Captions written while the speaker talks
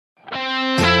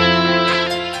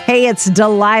Hey, it's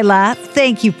Delilah.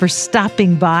 Thank you for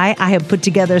stopping by. I have put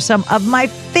together some of my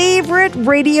favorite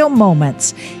radio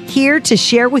moments here to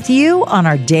share with you on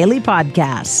our daily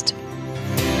podcast.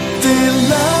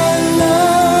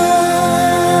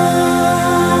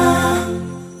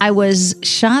 I was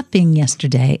shopping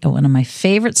yesterday at one of my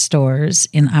favorite stores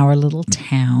in our little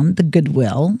town, the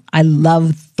Goodwill. I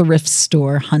love thrift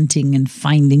store hunting and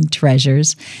finding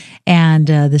treasures. And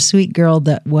the sweet girl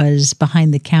that was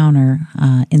behind the counter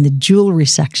in the jewelry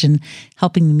section,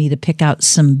 helping me to pick out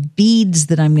some beads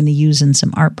that I'm going to use in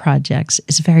some art projects,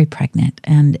 is very pregnant.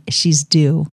 And she's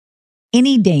due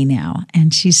any day now.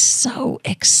 And she's so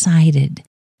excited.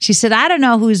 She said, I don't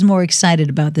know who's more excited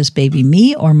about this baby,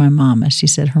 me or my mama. She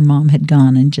said her mom had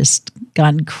gone and just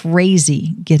gone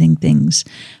crazy getting things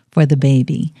for the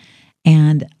baby.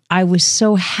 And I was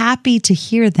so happy to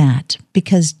hear that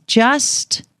because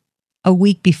just a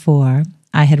week before,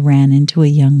 I had ran into a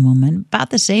young woman about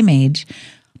the same age,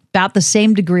 about the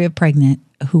same degree of pregnant,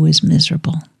 who was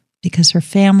miserable because her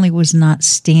family was not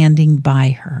standing by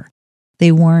her.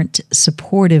 They weren't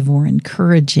supportive or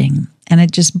encouraging. And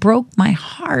it just broke my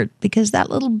heart because that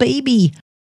little baby,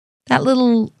 that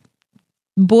little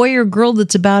boy or girl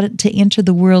that's about to enter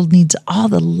the world needs all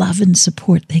the love and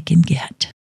support they can get.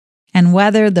 And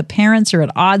whether the parents are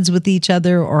at odds with each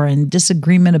other or in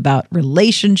disagreement about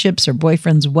relationships or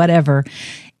boyfriends, whatever,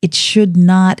 it should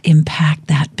not impact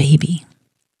that baby.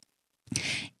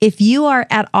 If you are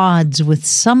at odds with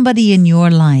somebody in your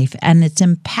life and it's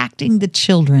impacting the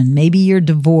children, maybe you're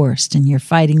divorced and you're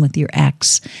fighting with your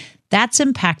ex, that's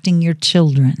impacting your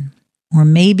children. Or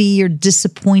maybe you're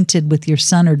disappointed with your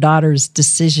son or daughter's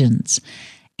decisions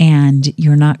and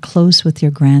you're not close with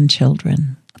your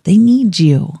grandchildren. They need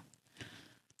you.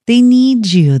 They need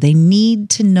you. They need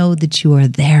to know that you are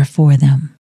there for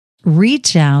them.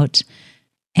 Reach out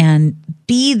and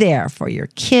be there for your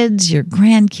kids, your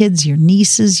grandkids, your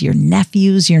nieces, your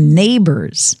nephews, your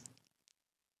neighbors,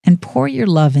 and pour your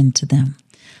love into them.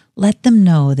 Let them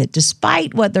know that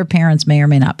despite what their parents may or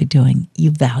may not be doing,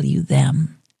 you value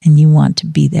them and you want to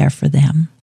be there for them.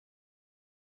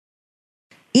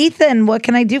 Ethan, what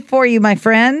can I do for you, my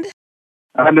friend?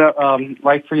 I'd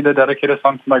like for you to dedicate a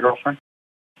song to my girlfriend.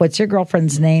 What's your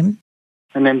girlfriend's name?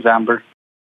 Her name's Amber.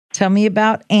 Tell me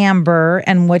about Amber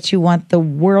and what you want the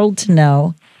world to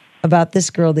know about this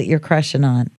girl that you're crushing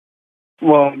on.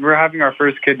 Well, we're having our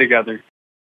first kid together.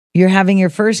 You're having your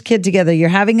first kid together. You're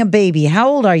having a baby. How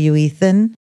old are you,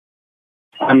 Ethan?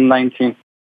 I'm 19.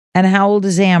 And how old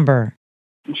is Amber?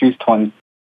 She's 20.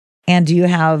 And do you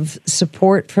have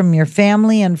support from your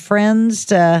family and friends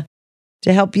to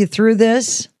help you through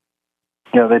this?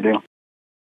 Yeah, they do.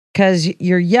 Because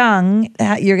you're young,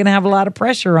 you're going to have a lot of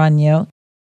pressure on you.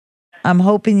 I'm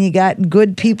hoping you got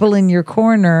good people in your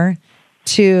corner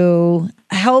to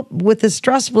help with the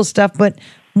stressful stuff, but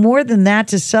more than that,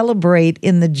 to celebrate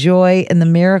in the joy and the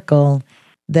miracle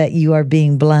that you are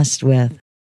being blessed with.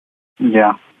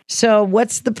 Yeah. So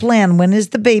what's the plan? When is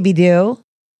the baby due?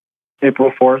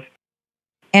 April 4th.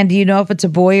 And do you know if it's a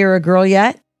boy or a girl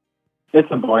yet? It's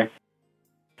a boy.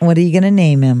 What are you going to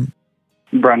name him?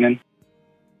 Brennan.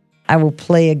 I will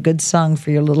play a good song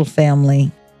for your little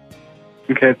family.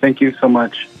 Okay, thank you so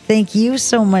much. Thank you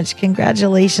so much.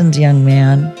 Congratulations, young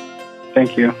man.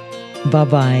 Thank you.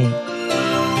 Bye-bye.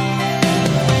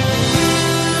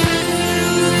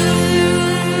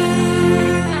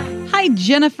 Hi,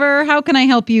 Jennifer. How can I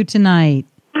help you tonight?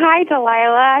 Hi,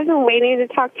 Delilah. I've been waiting to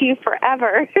talk to you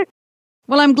forever.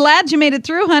 Well, I'm glad you made it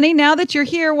through, honey. Now that you're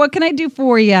here, what can I do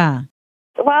for you?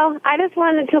 Well, I just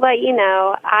wanted to let you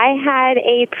know I had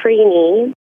a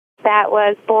preemie that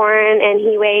was born, and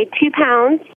he weighed 2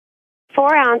 pounds,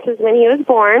 4 ounces when he was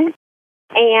born,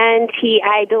 and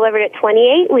I delivered at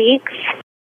 28 weeks.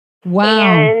 Wow.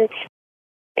 And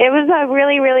it was a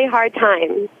really, really hard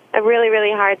time,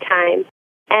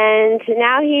 And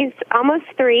now he's almost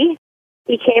 3.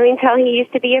 He can't even tell he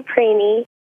used to be a preemie.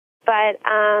 But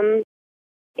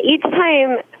each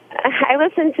time I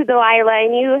listen to Delilah,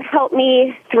 and you help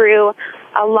me through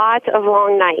a lot of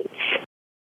long nights.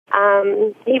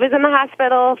 He was in the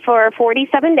hospital for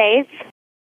 47 days,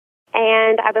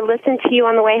 and I would listen to you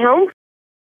on the way home,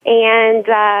 and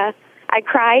I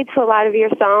cried to a lot of your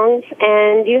songs,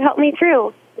 and you helped me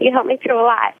through. You helped me through a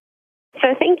lot.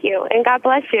 So thank you, and God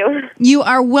bless you. You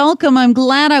are welcome. I'm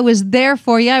glad I was there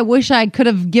for you. I wish I could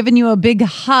have given you a big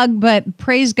hug, but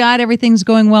praise God, everything's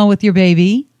going well with your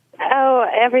baby. Oh,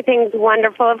 everything's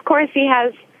wonderful. Of course, he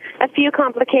has a few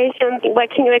complications.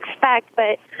 What can you expect?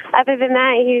 But other than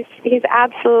that, he's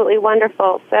absolutely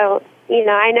wonderful. So,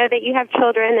 I know that you have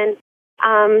children,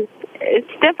 and it's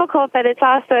difficult, but it's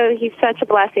also, he's such a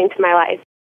blessing to my life.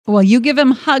 Well, you give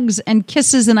him hugs and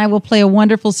kisses, and I will play a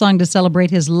wonderful song to celebrate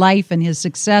his life and his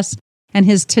success and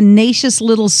his tenacious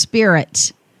little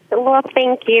spirit. Well,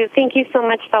 thank you. Thank you so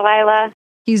much, Delilah.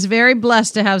 He's very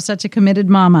blessed to have such a committed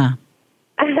mama.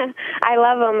 I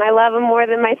love him. I love him more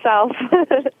than myself.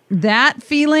 That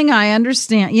feeling, I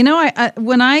understand. You know, I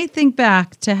when I think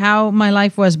back to how my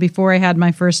life was before I had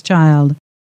my first child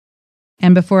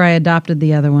and before I adopted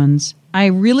the other ones, I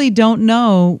really don't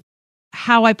know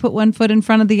how I put one foot in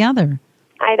front of the other.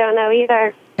 I don't know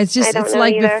either. It's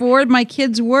like before my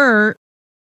kids were,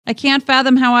 I can't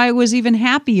fathom how I was even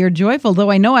happy or joyful,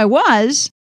 though I know I was.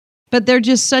 But they're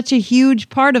just such a huge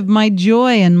part of my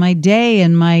joy and my day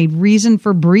and my reason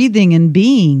for breathing and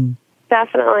being.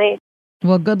 Definitely.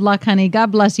 Well, good luck, honey.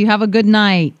 God bless you. Have a good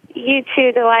night. You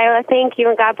too, Delilah. Thank you,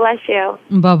 and God bless you.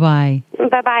 Bye-bye.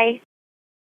 Bye-bye.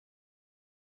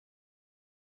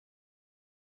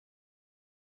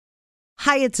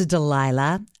 Hi, it's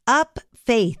Delilah. Up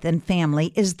Faith and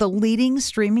Family is the leading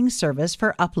streaming service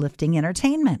for uplifting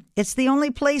entertainment. It's the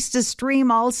only place to stream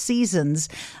all seasons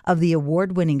of the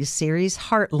award-winning series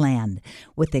Heartland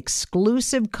with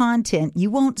exclusive content you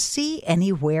won't see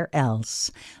anywhere else.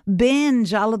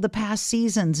 Binge all of the past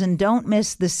seasons and don't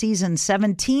miss the season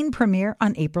 17 premiere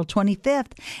on April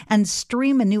 25th and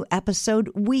stream a new episode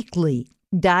weekly.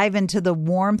 Dive into the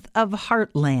warmth of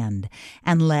Heartland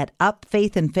and let Up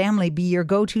Faith and Family be your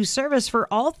go-to service for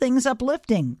all things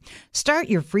uplifting. Start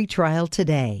your free trial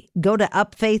today. Go to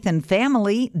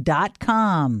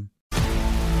upfaithandfamily.com.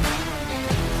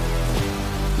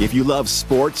 If you love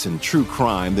sports and true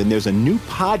crime, then there's a new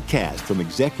podcast from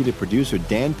executive producer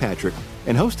Dan Patrick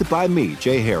and hosted by me,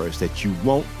 Jay Harris, that you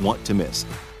won't want to miss.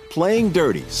 Playing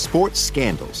Dirty: Sports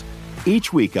Scandals.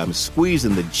 Each week, I'm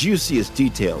squeezing the juiciest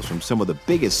details from some of the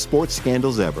biggest sports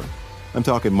scandals ever. I'm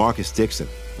talking Marcus Dixon,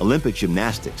 Olympic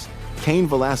gymnastics, Cain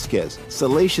Velasquez,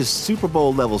 salacious Super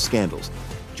Bowl-level scandals.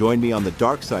 Join me on the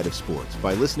dark side of sports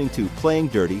by listening to Playing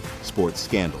Dirty: Sports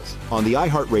Scandals on the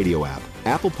iHeartRadio app,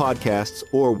 Apple Podcasts,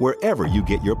 or wherever you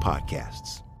get your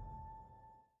podcasts.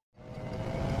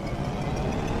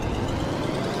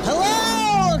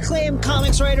 Hello, acclaimed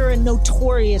comics writer and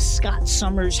notorious Scott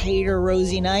Summers hater,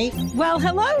 Rosie Knight. Well,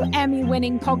 hello,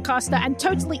 Emmy-winning podcaster and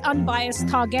totally unbiased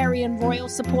Targaryen royal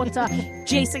supporter,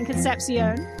 Jason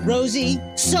Concepcion. Rosie,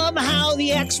 somehow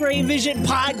the X-Ray Vision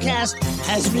podcast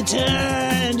has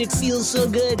returned. It feels so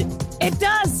good. It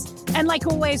does. And like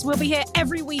always, we'll be here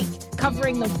every week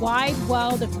covering the wide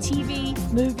world of TV,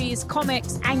 movies,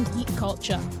 comics, and geek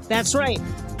culture. That's right.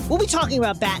 We'll be talking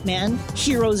about Batman,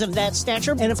 heroes of that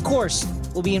stature, and of course,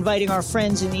 we'll be inviting our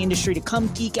friends in the industry to come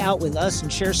geek out with us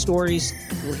and share stories.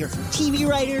 We'll hear from TV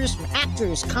writers, from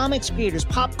actors, comics creators,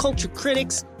 pop culture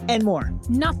critics, and more.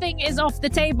 Nothing is off the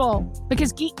table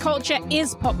because geek culture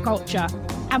is pop culture,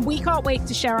 and we can't wait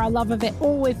to share our love of it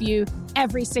all with you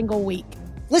every single week.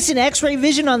 Listen to X-Ray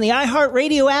Vision on the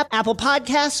iHeartRadio app, Apple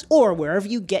Podcasts, or wherever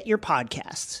you get your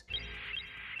podcasts.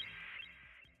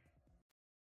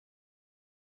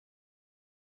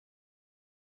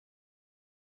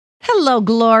 Hello,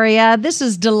 Gloria. This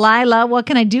is Delilah. What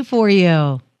can I do for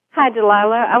you? Hi,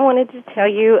 Delilah. I wanted to tell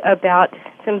you about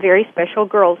some very special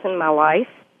girls in my life.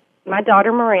 My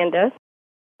daughter, Miranda,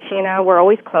 she and I were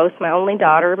always close, my only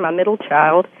daughter, my middle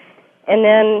child. And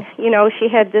then, she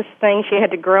had this thing, she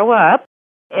had to grow up,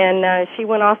 and she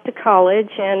went off to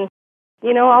college, and,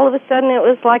 all of a sudden it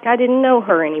was like I didn't know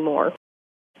her anymore.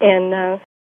 And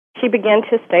she began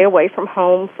to stay away from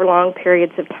home for long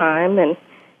periods of time, and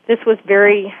this was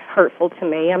very hurtful to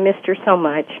me. I missed her so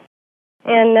much.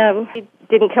 And she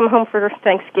didn't come home for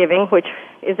Thanksgiving, which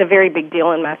is a very big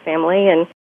deal in my family, and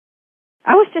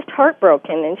I was just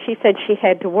heartbroken, and she said she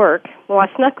had to work. Well, I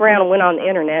snuck around and went on the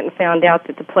Internet and found out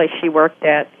that the place she worked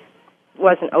at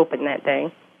wasn't open that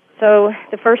day. So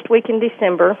the first week in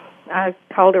December, I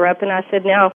called her up and I said,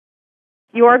 now,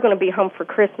 you are going to be home for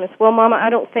Christmas. Well, Mama, I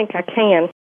don't think I can.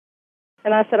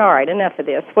 And I said, all right, enough of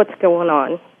this. What's going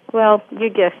on? Well, you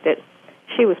guessed it.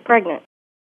 She was pregnant.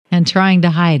 And trying to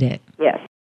hide it. Yes.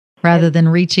 Rather than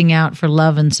reaching out for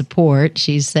love and support,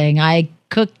 she's saying, I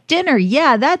cooked dinner.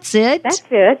 Yeah, that's it. That's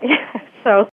it.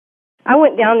 So I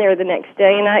went down there the next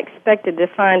day, and I expected to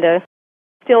find a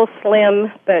still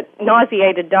slim but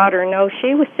nauseated daughter. No,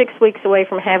 she was 6 weeks away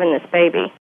from having this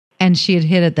baby. And she had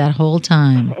hid it that whole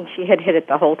time. And she had hid it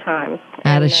the whole time.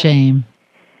 Out of shame.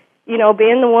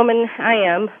 Being the woman I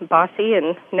am, bossy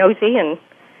and nosy and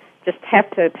just have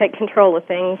to take control of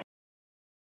things,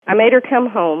 I made her come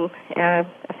home. I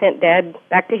sent Dad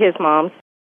back to his mom's,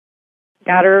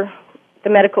 got her the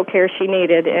medical care she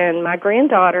needed, and my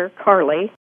granddaughter,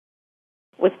 Carly,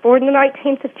 was born the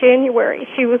 19th of January.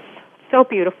 She was so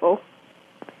beautiful.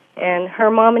 and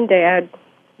her mom and dad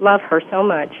love her so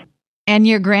much. And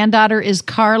your granddaughter is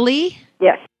Carly?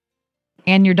 Yes,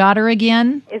 And your daughter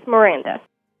again? it's Miranda.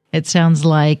 It sounds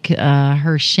like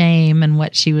her shame and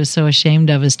what she was so ashamed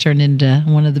of has turned into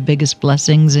one of the biggest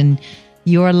blessings in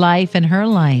your life and her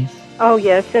life. Oh,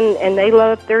 yes, and they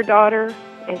love their daughter,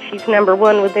 and she's number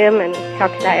one with them, and how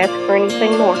could I ask for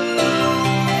anything more?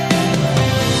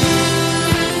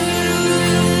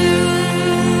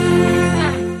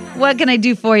 What can I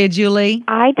do for you, Julie?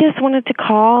 I just wanted to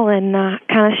call and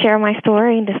kind of share my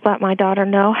story and just let my daughter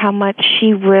know how much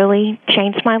she really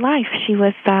changed my life.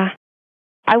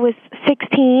 I was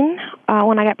 16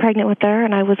 when I got pregnant with her,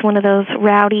 and I was one of those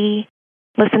rowdy,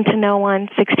 listen-to-no-one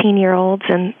 16-year-olds,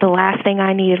 and the last thing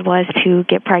I needed was to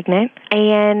get pregnant.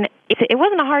 And it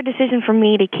wasn't a hard decision for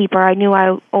me to keep her. I knew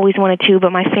I always wanted to,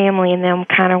 but my family and them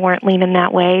kind of weren't leaning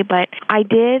that way. But I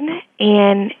did,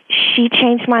 and she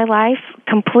changed my life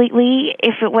completely.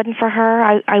 If it wasn't for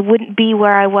her, I wouldn't be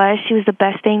where I was. She was the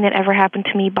best thing that ever happened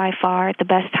to me by far at the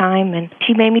best time, and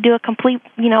she made me do a complete,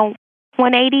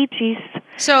 180.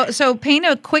 So paint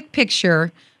a quick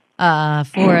picture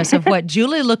for us of what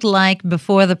Julie looked like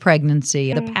before the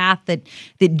pregnancy, the path that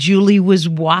Julie was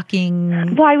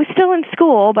walking. Well, I was still in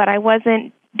school, but I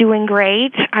wasn't doing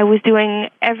great. I was doing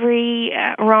every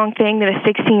wrong thing that a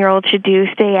 16-year-old should do,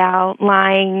 stay out,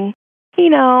 lying,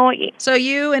 So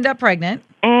you end up pregnant.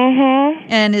 Mm-hmm.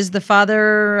 And is the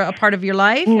father a part of your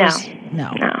life? No.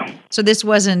 No. So this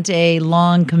wasn't a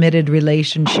long committed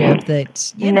relationship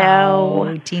that,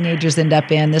 teenagers end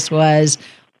up in. This was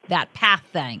that path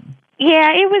thing. Yeah,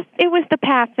 it was the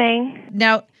path thing.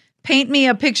 Now, paint me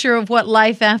a picture of what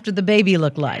life after the baby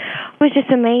looked like. It was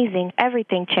just amazing.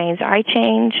 Everything changed. I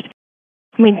changed.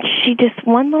 I mean, she just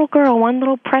one little girl, one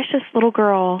little precious little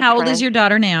girl. How old is your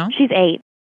daughter now? She's 8.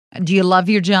 Do you love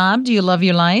your job? Do you love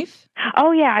your life?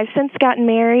 Oh, yeah. I've since gotten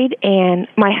married, and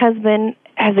my husband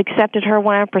has accepted her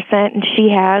 100%, and she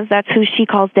has. That's who she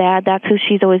calls Dad. That's who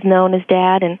she's always known as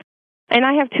Dad. And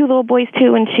I have 2 little boys,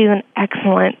 too, and she's an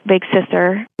excellent big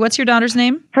sister. What's your daughter's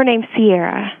name? Her name's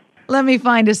Sierra. Let me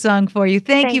find a song for you.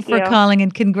 Thank you for you. calling,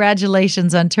 and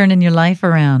congratulations on turning your life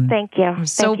around. Thank you. I'm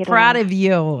so proud of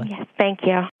you. Yes, thank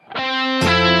you.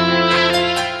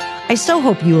 I so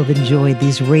hope you have enjoyed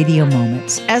these radio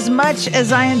moments as much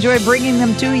as I enjoy bringing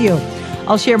them to you.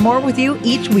 I'll share more with you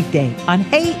each weekday on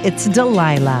Hey, It's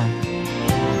Delilah.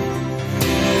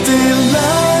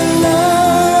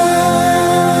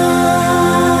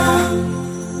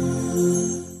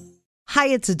 Hi,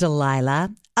 it's Delilah.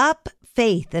 Up,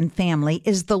 Faith, and Family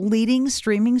is the leading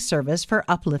streaming service for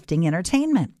uplifting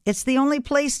entertainment. It's the only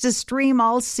place to stream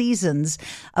all seasons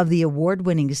of the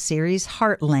award-winning series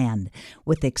Heartland,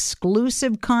 with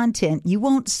exclusive content you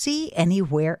won't see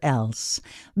anywhere else.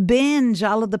 Binge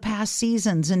all of the past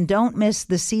seasons and don't miss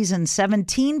the season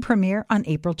 17 premiere on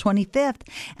April 25th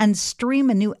and stream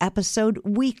a new episode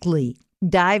weekly.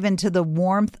 Dive into the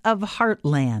warmth of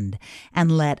Heartland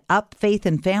and let Up, Faith,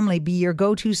 and Family be your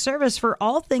go-to service for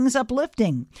all things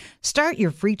uplifting. Start your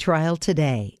free trial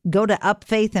today. Go to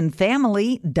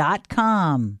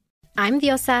upfaithandfamily.com. I'm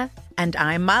Diosa. And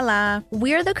I'm Mala.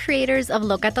 We're the creators of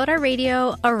Locatora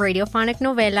Radio, a radiophonic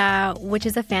novela, which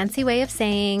is a fancy way of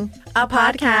saying a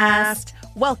podcast.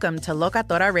 Welcome to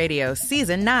Locatora Radio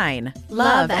Season 9.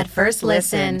 Love at First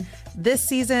Listen. This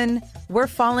season, we're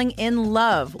falling in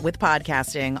love with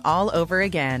podcasting all over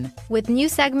again. With new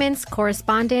segments,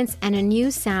 correspondence, and a new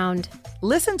sound.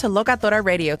 Listen to Locatora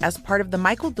Radio as part of the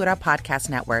My Cultura Podcast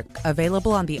Network.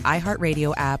 Available on the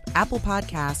iHeartRadio app, Apple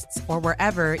Podcasts, or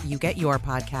wherever you get your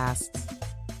podcasts.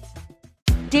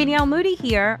 Danielle Moody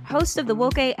here, host of the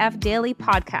Woke AF Daily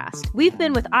podcast. We've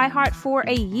been with iHeart for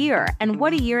a year, and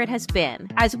what a year it has been.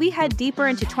 As we head deeper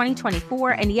into 2024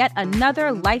 and yet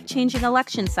another life-changing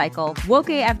election cycle, Woke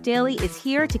AF Daily is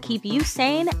here to keep you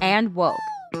sane and woke.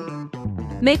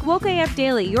 Make Woke AF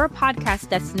Daily your podcast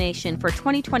destination for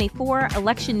 2024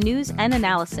 election news and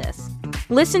analysis.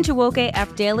 Listen to Woke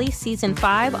AF Daily Season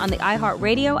 5 on the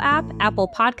iHeartRadio app, Apple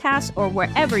Podcasts, or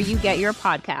wherever you get your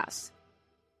podcasts.